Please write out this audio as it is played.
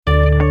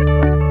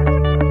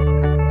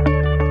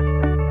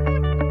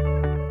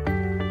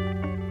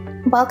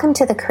Welcome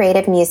to the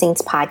Creative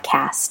Musings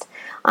podcast.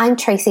 I'm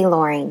Tracy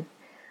Loring.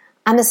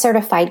 I'm a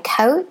certified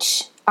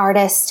coach,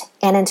 artist,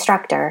 and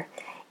instructor.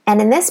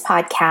 And in this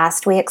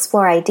podcast, we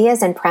explore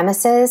ideas and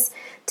premises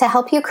to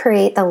help you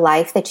create the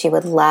life that you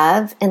would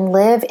love and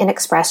live and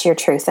express your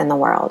truth in the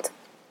world.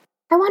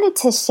 I wanted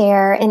to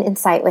share an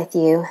insight with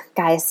you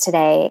guys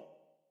today.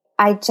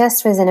 I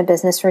just was in a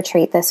business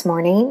retreat this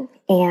morning,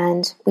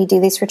 and we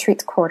do these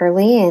retreats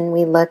quarterly, and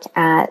we look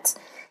at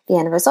the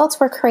end results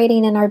we're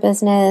creating in our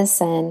business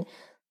and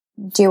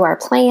do our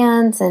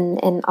plans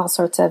and all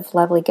sorts of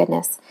lovely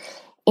goodness.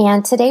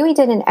 And today we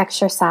did an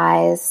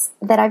exercise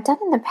that I've done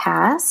in the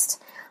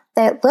past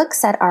that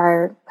looks at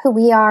who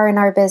we are in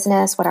our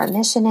business, what our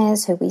mission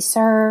is, who we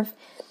serve.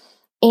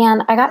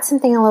 And I got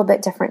something a little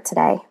bit different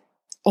today,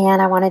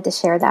 and I wanted to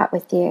share that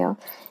with you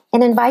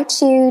and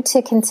invite you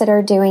to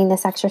consider doing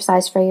this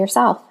exercise for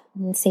yourself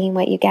and seeing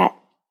what you get.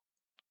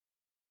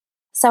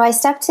 So I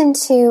stepped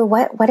into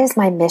what is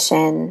my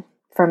mission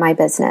for my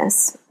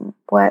business?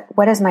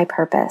 What is my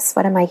purpose?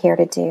 What am I here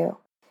to do?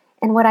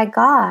 And what I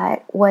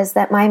got was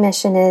that my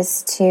mission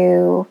is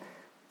to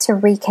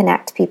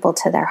reconnect people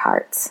to their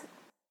hearts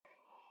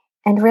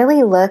and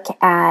really look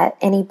at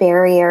any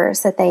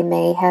barriers that they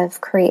may have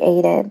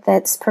created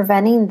that's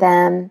preventing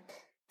them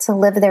to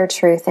live their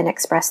truth and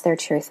express their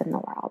truth in the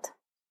world.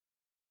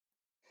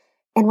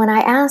 And when I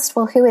asked,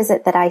 well, who is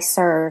it that I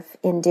serve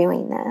in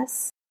doing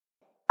this?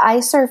 I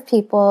serve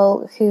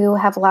people who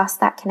have lost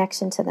that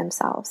connection to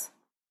themselves,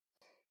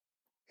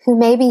 who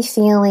may be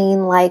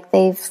feeling like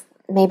they've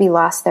maybe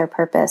lost their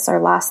purpose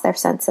or lost their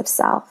sense of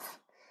self.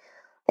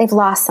 They've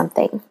lost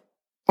something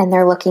and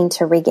they're looking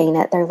to regain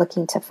it. They're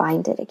looking to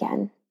find it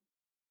again.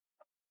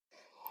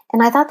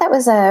 And I thought that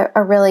was a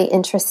really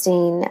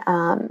interesting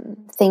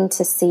thing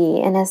to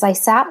see. And as I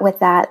sat with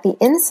that, the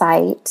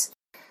insight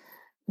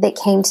that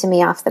came to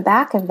me off the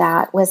back of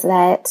that was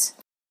that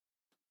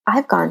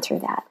I've gone through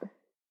that.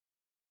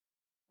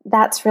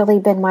 That's really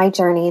been my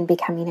journey in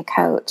becoming a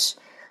coach.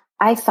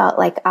 I felt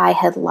like I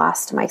had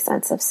lost my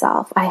sense of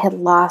self. I had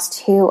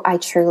lost who I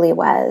truly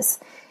was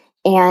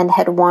and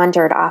had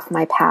wandered off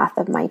my path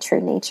of my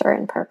true nature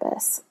and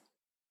purpose.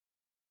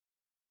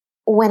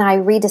 When I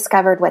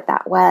rediscovered what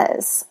that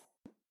was,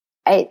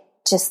 it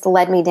just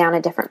led me down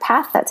a different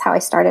path. That's how I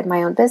started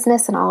my own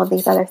business and all of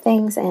these other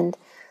things, and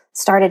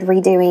started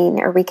redoing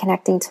or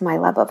reconnecting to my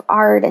love of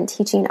art and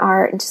teaching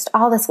art, and just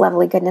all this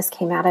lovely goodness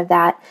came out of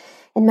that.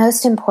 And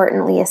most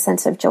importantly, a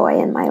sense of joy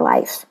in my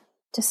life.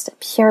 Just a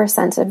pure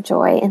sense of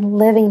joy in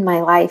living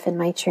my life in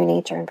my true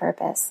nature and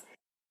purpose.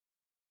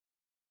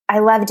 I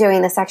love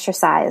doing this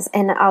exercise,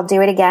 and I'll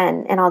do it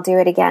again, and I'll do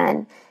it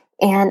again.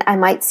 And I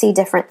might see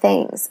different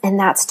things, and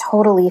that's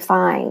totally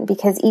fine,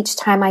 because each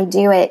time I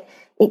do it,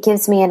 it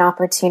gives me an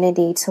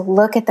opportunity to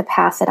look at the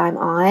path that I'm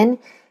on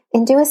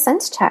and do a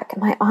sense check.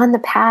 Am I on the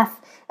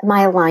path? Am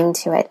I aligned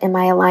to it? Am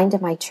I aligned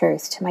to my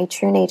truth, to my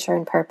true nature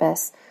and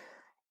purpose?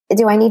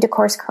 Do I need to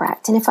course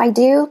correct? And if I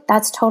do,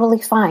 that's totally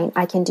fine.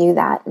 I can do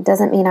that. It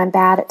doesn't mean I'm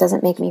bad. It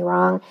doesn't make me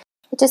wrong.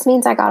 It just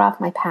means I got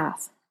off my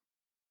path.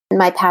 And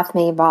my path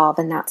may evolve,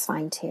 and that's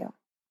fine too.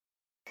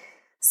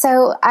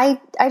 So I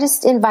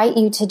just invite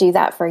you to do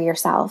that for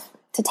yourself,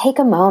 to take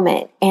a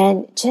moment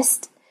and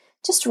just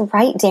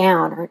write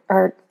down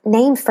or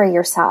name for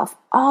yourself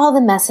all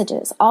the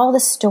messages, all the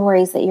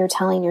stories that you're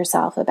telling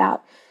yourself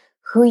about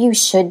who you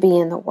should be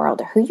in the world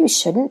or who you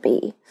shouldn't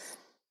be.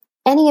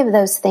 Any of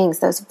those things,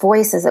 those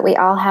voices that we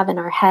all have in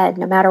our head,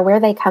 no matter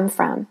where they come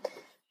from,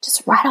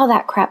 just write all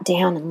that crap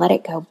down and let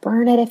it go.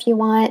 Burn it if you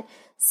want.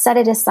 Set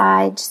it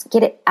aside. Just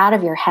get it out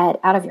of your head,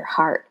 out of your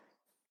heart.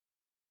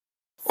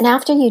 And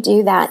after you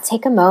do that,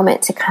 take a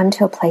moment to come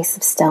to a place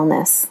of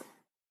stillness.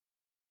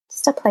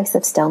 Just a place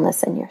of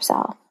stillness in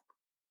yourself.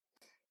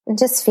 And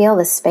just feel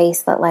the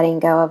space that letting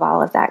go of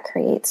all of that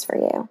creates for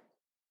you.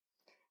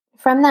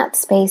 From that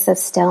space of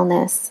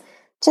stillness,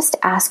 just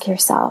ask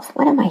yourself,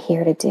 what am I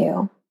here to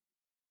do?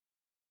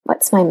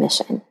 What's my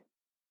mission?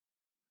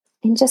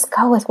 And just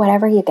go with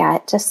whatever you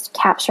get. Just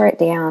capture it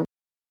down.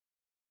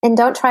 And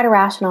don't try to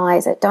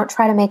rationalize it. Don't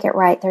try to make it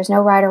right. There's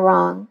no right or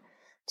wrong.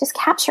 Just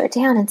capture it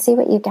down and see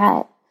what you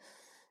get.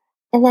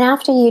 And then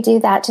after you do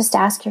that, just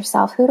ask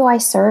yourself, who do I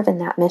serve in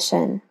that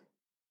mission?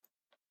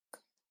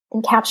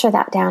 And capture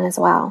that down as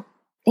well.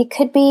 It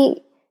could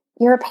be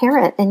you're a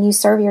parent and you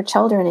serve your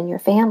children and your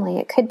family.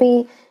 It could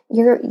be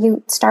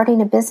you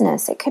starting a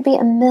business. It could be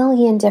a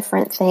million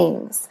different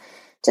things.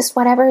 Just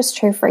whatever is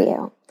true for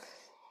you.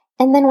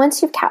 And then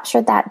once you've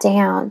captured that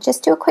down,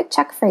 just do a quick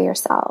check for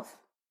yourself.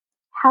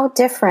 How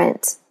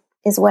different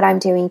is what I'm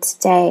doing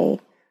today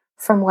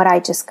from what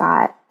I just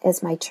got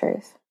as my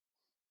truth?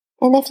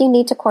 And if you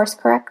need to course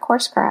correct,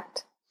 course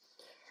correct.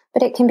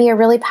 But it can be a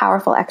really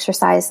powerful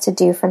exercise to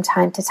do from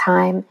time to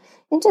time,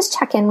 and just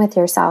check in with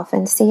yourself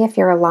and see if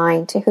you're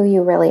aligned to who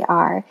you really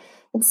are,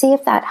 and see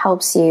if that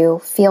helps you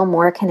feel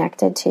more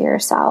connected to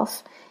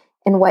yourself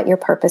and what your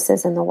purpose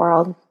is in the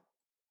world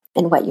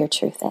and what your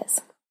truth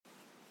is.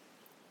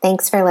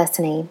 Thanks for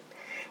listening.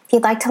 If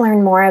you'd like to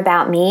learn more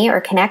about me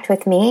or connect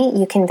with me,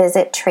 you can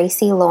visit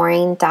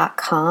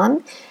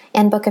tracyloring.com.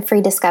 and book a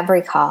free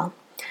discovery call.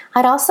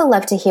 I'd also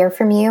love to hear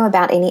from you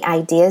about any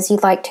ideas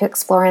you'd like to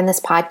explore in this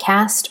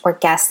podcast or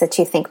guests that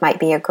you think might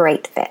be a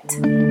great fit.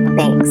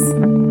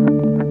 Thanks.